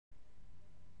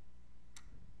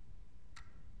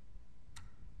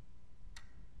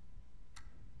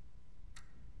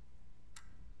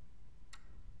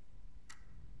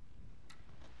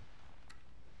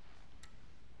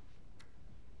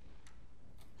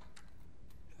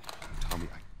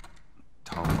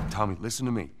Tommy, listen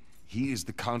to me. He is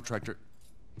the contractor.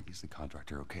 He's the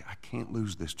contractor, okay? I can't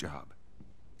lose this job.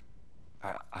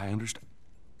 I understand.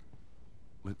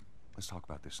 Let's talk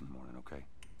about this in the morning, okay?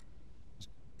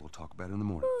 We'll talk about it in the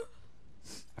morning.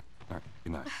 All right,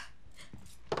 good night.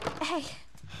 Hey.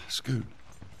 Scoot.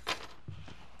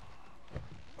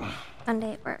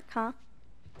 Monday at work, huh?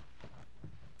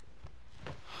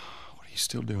 What are you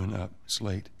still doing up? It's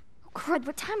late. Oh, crud,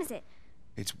 what time is it?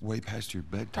 It's way past your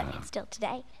bedtime. But it's still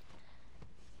today.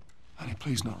 Honey,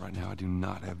 please not right now. I do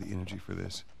not have the energy for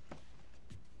this.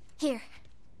 Here.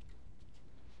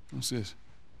 What's this?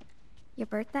 Your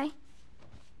birthday?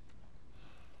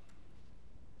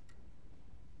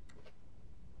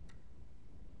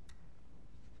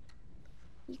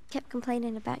 You kept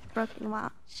complaining about your broken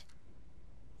watch.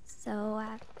 So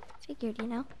I figured, you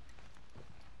know.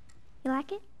 You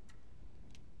like it?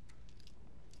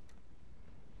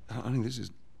 Honey, this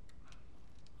is...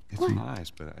 It's What?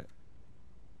 nice, but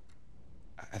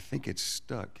I think it's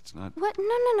stuck. It's not... What?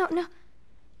 No.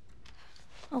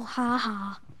 Oh, ha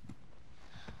ha.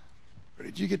 Where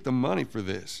did you get the money for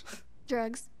this?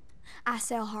 Drugs. I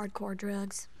sell hardcore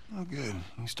drugs. Oh, good.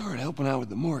 You started helping out with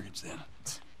the mortgage then.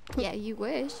 Yeah, you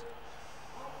wish.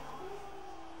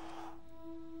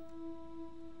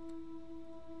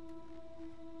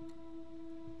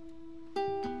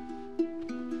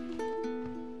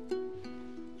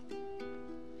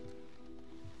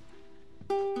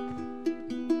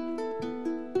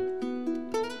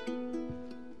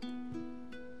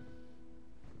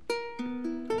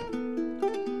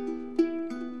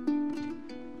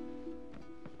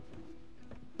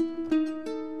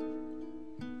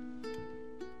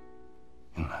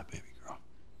 My baby girl.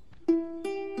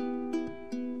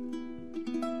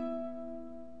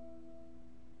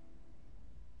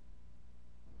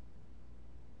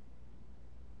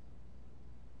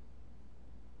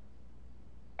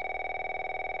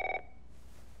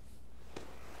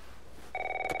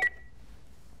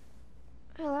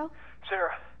 Hello?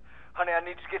 Sarah, honey, I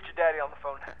need to get your daddy on the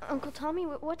phone. Uncle Tommy,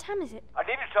 what time is it? I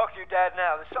need to talk to your dad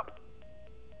now. There's something...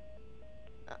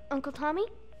 Uncle Tommy?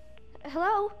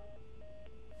 Hello?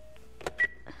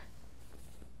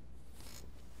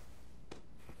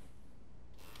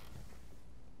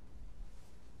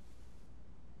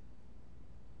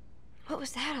 What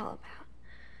was that all about?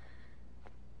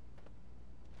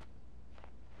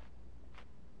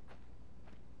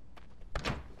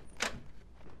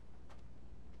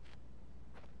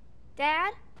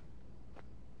 Dad?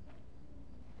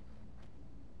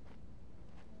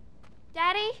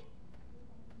 Daddy?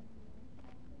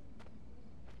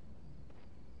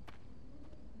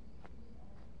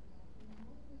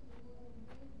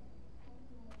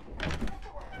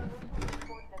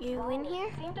 You in here?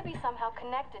 Seem to be somehow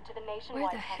connected to the nationwide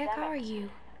Where the heck pandemic. are you?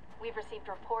 We've received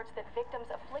reports that victims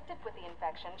afflicted with the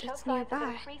infection show It's signs of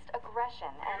nearby. increased aggression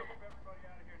and...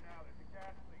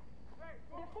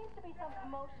 There seems to be some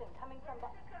commotion coming from the...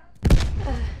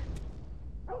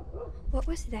 What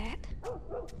was that?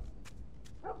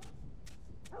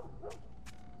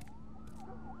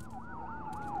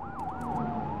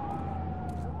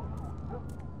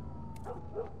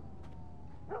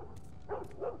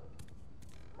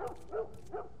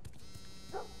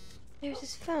 There's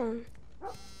his phone.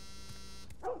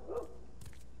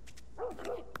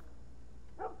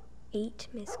 8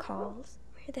 missed calls.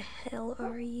 Where the hell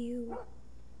are you?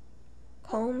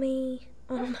 Call me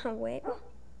on my way.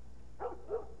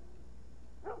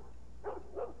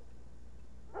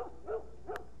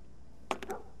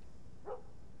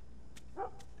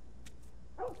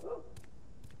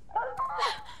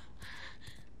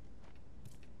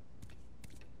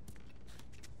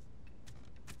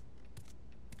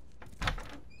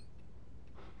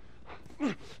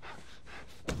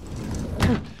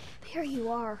 There you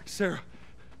are. Sarah,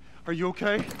 are you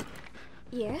okay?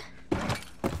 Yeah?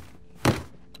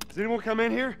 Does anyone come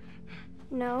in here?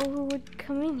 No, who would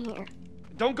come in here?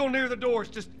 Don't go near the doors.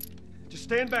 Just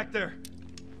stand back there.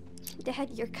 Dad,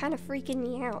 you're kind of freaking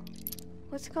me out.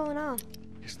 What's going on?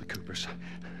 It's the Coopers.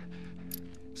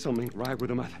 Something ain't right with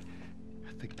them. I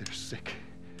think they're sick.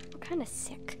 What kind of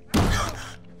sick?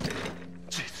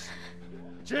 Jeez.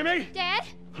 Jimmy! Dad?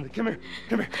 Honey, come here.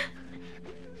 Come here.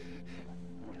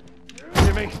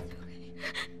 Jimmy!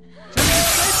 Jimmy,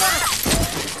 stay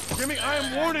back! Jimmy, I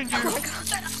am warning you!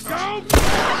 Go!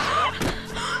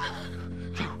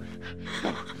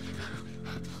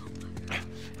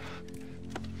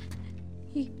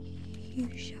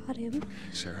 You shot him.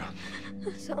 Sarah.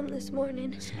 I saw him this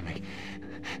morning. Listen to me.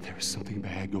 There is something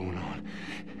bad going on.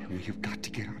 And we have got to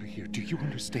get out of here. Do you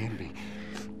understand me?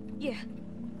 Yeah.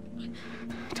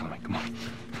 Tommy, come on.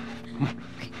 Come on.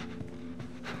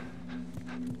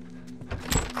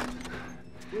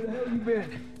 you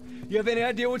been? You have any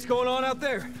idea what's going on out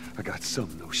there? I got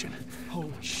some notion.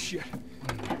 Holy shit.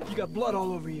 You got blood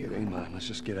all over It you. ain't mine. Let's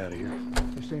just get out of here.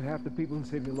 This ain't half the people in the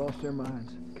city lost their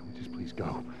minds. Can we just please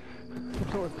go?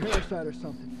 Some sort of parasite or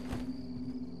something.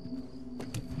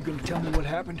 You gonna tell me what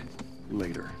happened?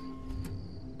 Later.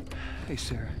 Hey,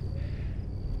 Sarah.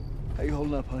 How you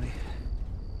holding up, honey?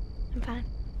 I'm fine.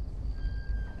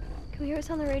 Can we hear what's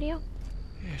on the radio?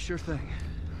 Yeah, sure thing.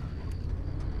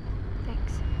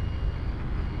 Thanks.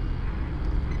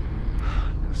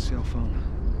 No cell phone.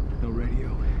 No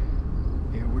radio.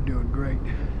 Yeah, we're doing great.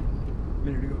 A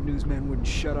minute ago, newsman wouldn't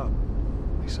shut up.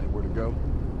 They say where to go?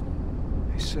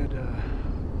 They said,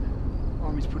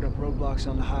 Army's put up roadblocks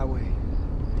on the highway.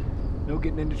 No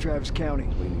getting into Travis County.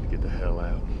 We need to get the hell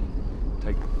out.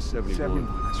 Take 71.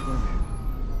 71, that's where I'm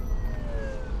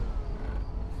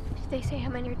Did they say how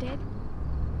many are dead?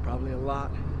 at. Probably a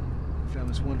lot. Found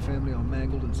this one family all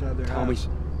mangled inside their Tommy. house.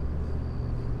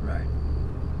 Right.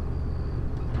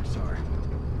 I'm sorry.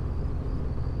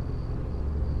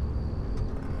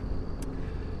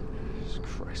 Jesus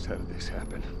Christ, how did this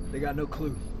happen? They got no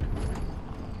clue.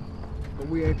 But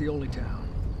we ain't the only town.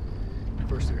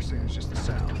 First they were saying it's just the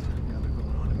South. Now they're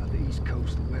going on about the East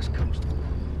Coast, the West Coast.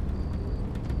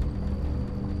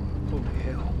 Holy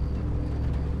hell.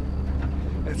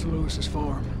 That's Lewis's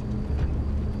farm.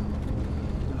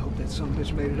 I hope that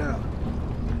sumbitch made it out.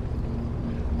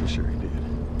 I'm sure he did.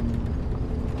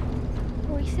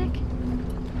 Were we sick?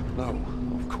 No,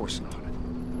 of course not.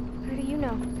 How do you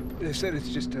know? They said it's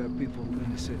just people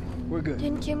in the city. We're good.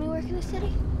 Didn't Jimmy work in the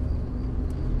city?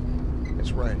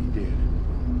 That's right, he did.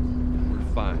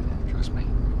 We're fine, trust me.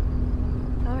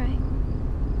 All right.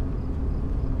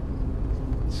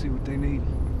 Let's see what they need.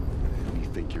 What do you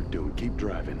think you're doing? Keep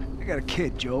driving. They got a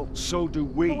kid, Joel. So do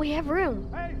we. But we have room.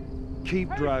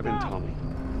 Keep driving, Tommy.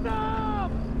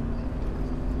 Stop!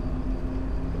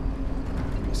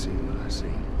 You see what I see.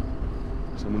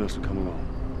 Someone else will come along.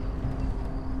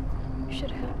 You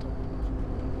should have helped him.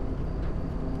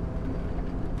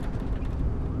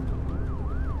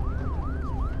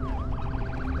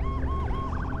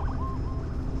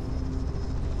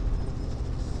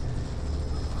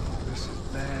 This is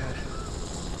bad.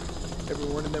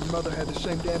 Everyone and their mother had the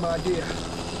same damn idea.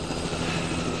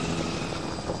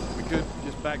 We could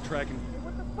just backtrack and...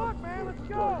 What the fuck, man? Let's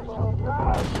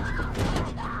go!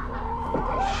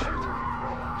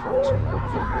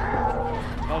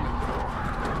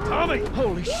 Tommy!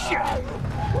 Holy shit!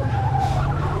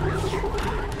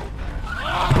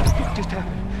 What just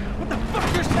happened? What the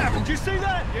fuck just happened? Did you see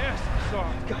that? Yes,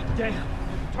 sorry. God damn.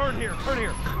 Turn here, turn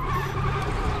here.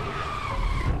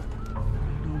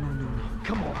 No.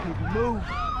 Come on, people, move.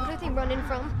 What are they running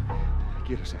from?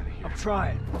 Get us out of here. I'm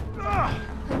trying. Oh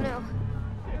no.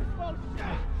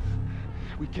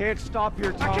 We can't stop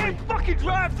here, I Tommy. can't fucking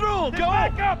drive through them! Go!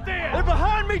 Back up there! They're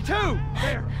behind me, too!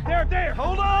 There!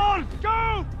 Hold on!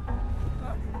 Go!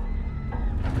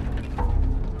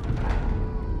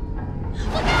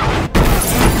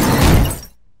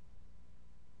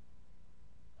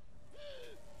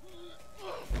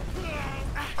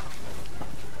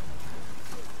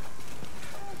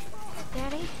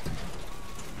 Daddy?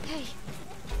 Hey.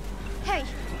 Hey!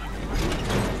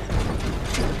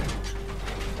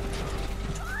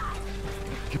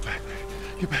 Get back.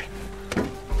 Get back.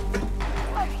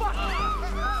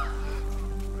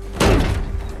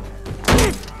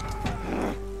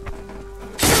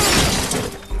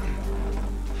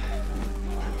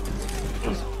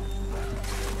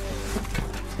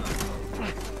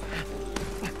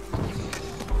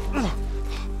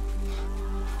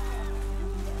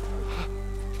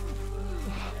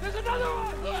 There's another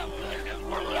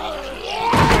one!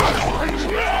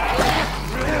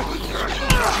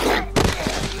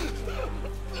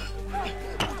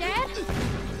 Dad?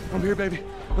 I'm here, baby.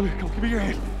 I'm here. Come, give me your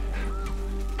hand.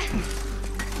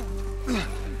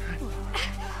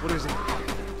 What is it?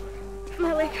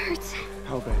 My leg hurts.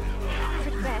 How bad?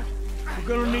 Pretty bad. We're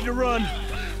gonna need to run.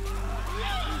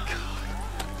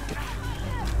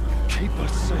 Keep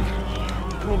us safe.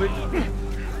 Come on, baby.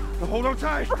 Now hold on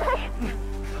tight.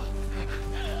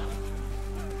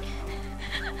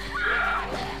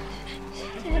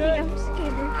 Daddy, I'm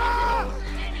scared.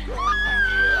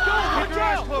 Keep your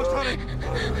eyes closed, honey.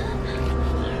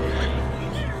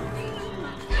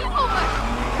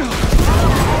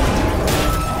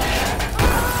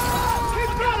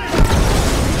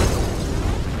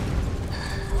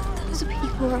 Those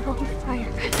people are on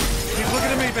fire. Keep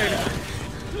looking at me, baby.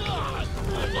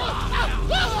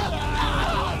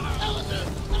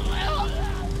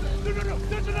 No,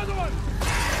 there's another one!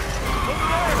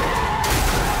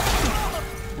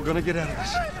 We're gonna get out of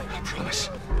this. I promise.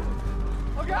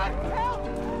 God, help!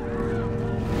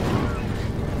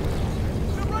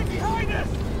 They're right behind us!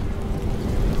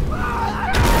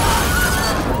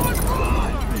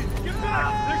 Get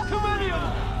back! There's too many of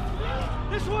them!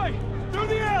 This way! Through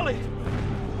the alley!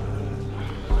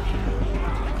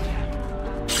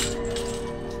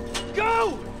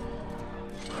 Go!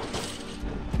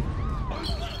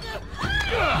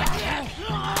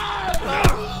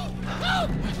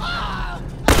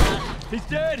 He's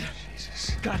dead!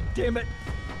 Jesus. God damn it!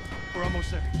 We're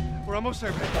almost there. We're almost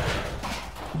there, baby.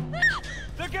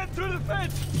 They're getting through the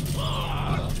fence!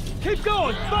 Keep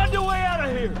going! Find your way out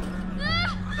of here!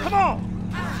 Come on!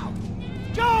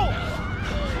 Go!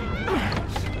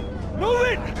 Move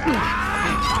it!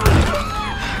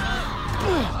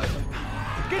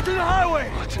 Get to the highway!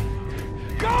 What?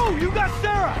 Go! You got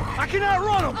Sarah! I can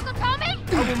outrun them! Uncle Tommy?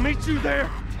 I will meet you there!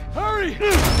 Hurry!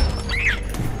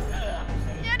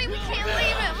 Daddy, we can't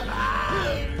leave him.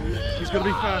 He's gonna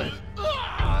be fine.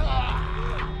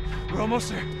 We're almost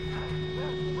there.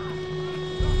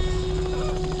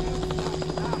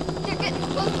 They're getting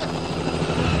closer.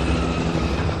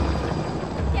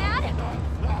 Dad?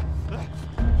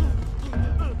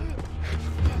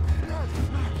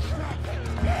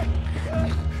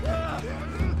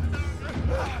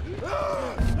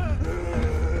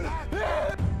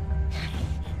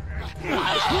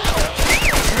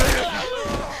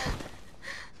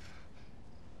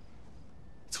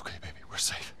 It's okay, baby. We're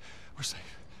safe. We're safe.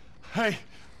 Hey,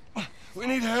 we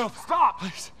need help. Stop!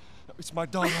 Please. It's my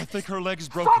daughter. I think her leg is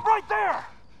broken. Stop right there!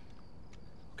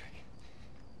 Okay.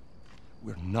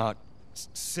 We're not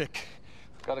sick.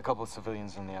 Got a couple of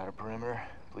civilians on the outer perimeter.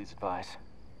 Please advise.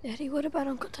 Daddy, what about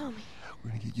Uncle Tommy?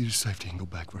 We're gonna get you to safety and go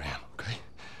back for him, okay?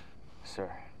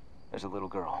 Sir, there's a little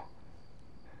girl.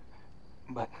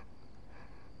 But...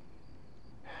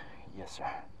 Yes,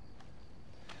 sir.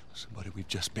 Listen, buddy, we've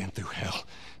just been through hell.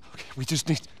 Okay, we just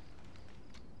need...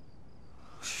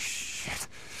 Shit.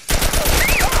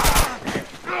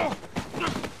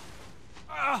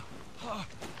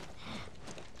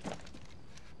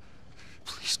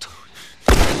 Please don't.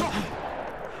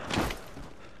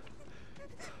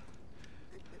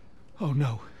 Oh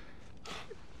no.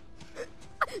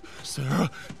 Sarah.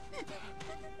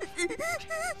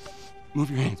 Move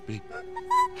your hands, baby.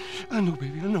 I know,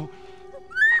 baby, I know.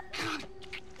 God.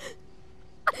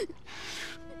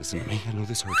 Listen to me, I know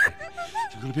this hurts, baby.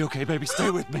 You're gonna be okay, baby. Stay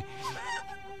with me. All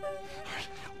right,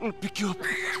 I'm gonna pick you up.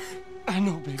 I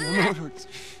know, baby, I know it hurts.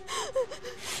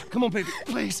 Come on, baby,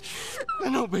 please. I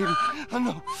know, baby, I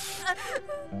know.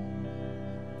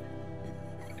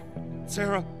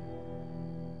 Sarah.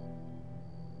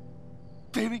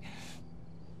 Baby.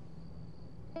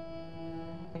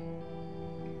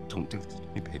 Don't do this to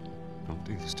me, baby. Don't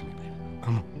do this to me, baby.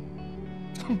 Come on.